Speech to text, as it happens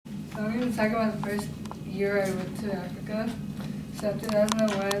I'm going to talk about the first year I went to Africa. So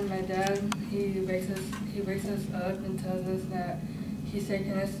 2001, my dad, he wakes us up and tells us that he's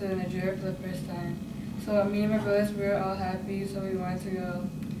taking us to Nigeria for the first time. So me and my brothers, we were all happy, so we wanted to go.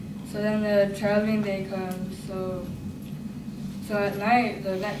 So then the traveling day comes, so at night,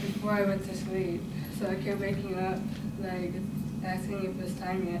 the night before I went to sleep, so I kept waking up, like, asking if it was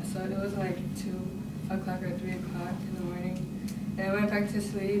time yet. So it was like 2 o'clock or 3 o'clock in the morning. And I went back to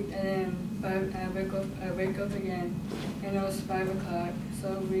sleep, and then I wake up again, and it was 5 o'clock. So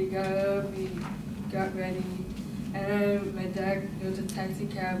we got up, we got ready, and then my dad, there was a taxi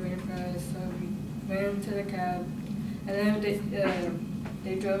cab waiting for us, so we went into the cab, and then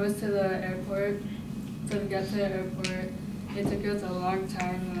they drove us to the airport. So we got to the airport. It took us a long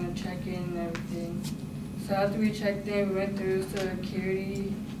time to check in and everything. So after we checked in, we went through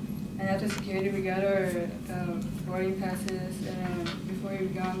security, and after security we got our boarding passes, and then before we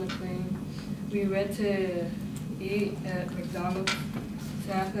got on the plane, we went to eat at McDonald's.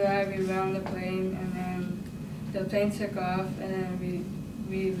 So after that we went on the plane, and then the plane took off, and then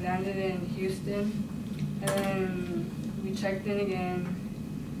we landed in Houston, and then we checked in again,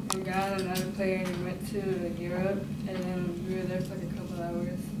 and got on another plane and went to Europe, and then we were there for like a couple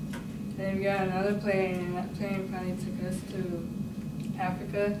hours. And then we got another plane, and that plane finally took us to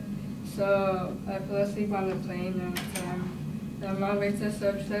Africa. So I fell asleep on the plane during the time. And my mom wakes us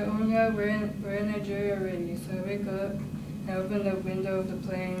up, she's like, oh my god, we're in Nigeria already. So I wake up, and I open the window of the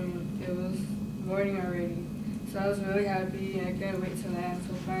plane, and it was morning already. So I was really happy, and I couldn't wait to land.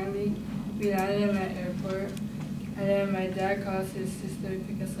 So finally, we landed in that airport. And then my dad calls his sister to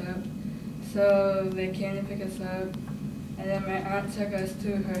pick us up. So they came to pick us up. And then my aunt took us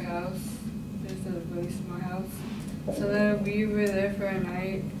to her house. It's a really small house. So then we were there for a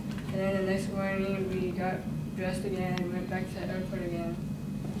night. And then the next morning we got dressed again and went back to the airport again.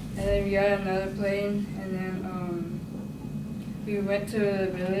 And then we got another plane. And then we went to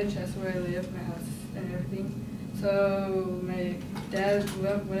the village. That's where I live, my house and everything. So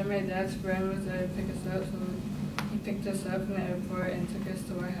one of my dad's friends was there to pick us up. So he picked us up from the airport and took us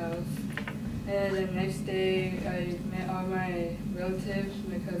to our house. And the next day, I met all my relatives,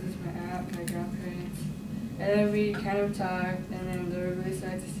 my cousins, my aunt, my grandparents. And then we kind of talked, and then they were really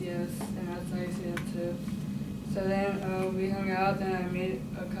excited to see us, and I was excited to see them too. So then we hung out, and I made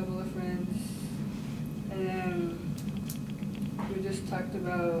a couple of friends. And then we just talked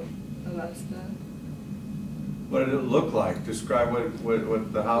about a lot of stuff. What did it look like? Describe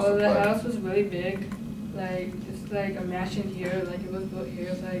what the house looked like. Well, the house was really big. Like, it's like a mansion here, like it was built here.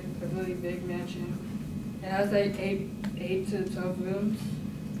 It's like a really big mansion. It has like 8 to 12 rooms.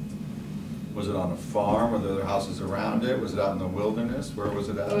 Was it on a farm? Were there other houses around it? Was it out in the wilderness? Where was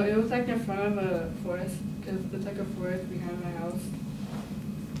it at? Well, it was like in front of a forest, because it's like a forest behind my house.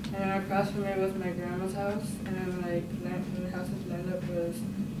 And then across from it was my grandma's house, and then like the houses lined up was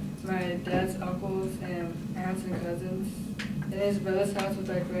my dad's uncles and aunts and cousins. And his brother's house was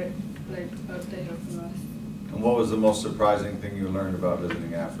like right up the hill from us. And what was the most surprising thing you learned about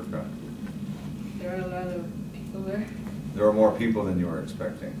visiting Africa? There were a lot of people there. There were more people than you were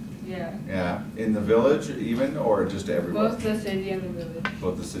expecting. Yeah. Yeah. In the village even, or just everywhere? Both the city and the village.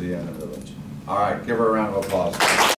 Both the city and the village. All right, give her a round of applause.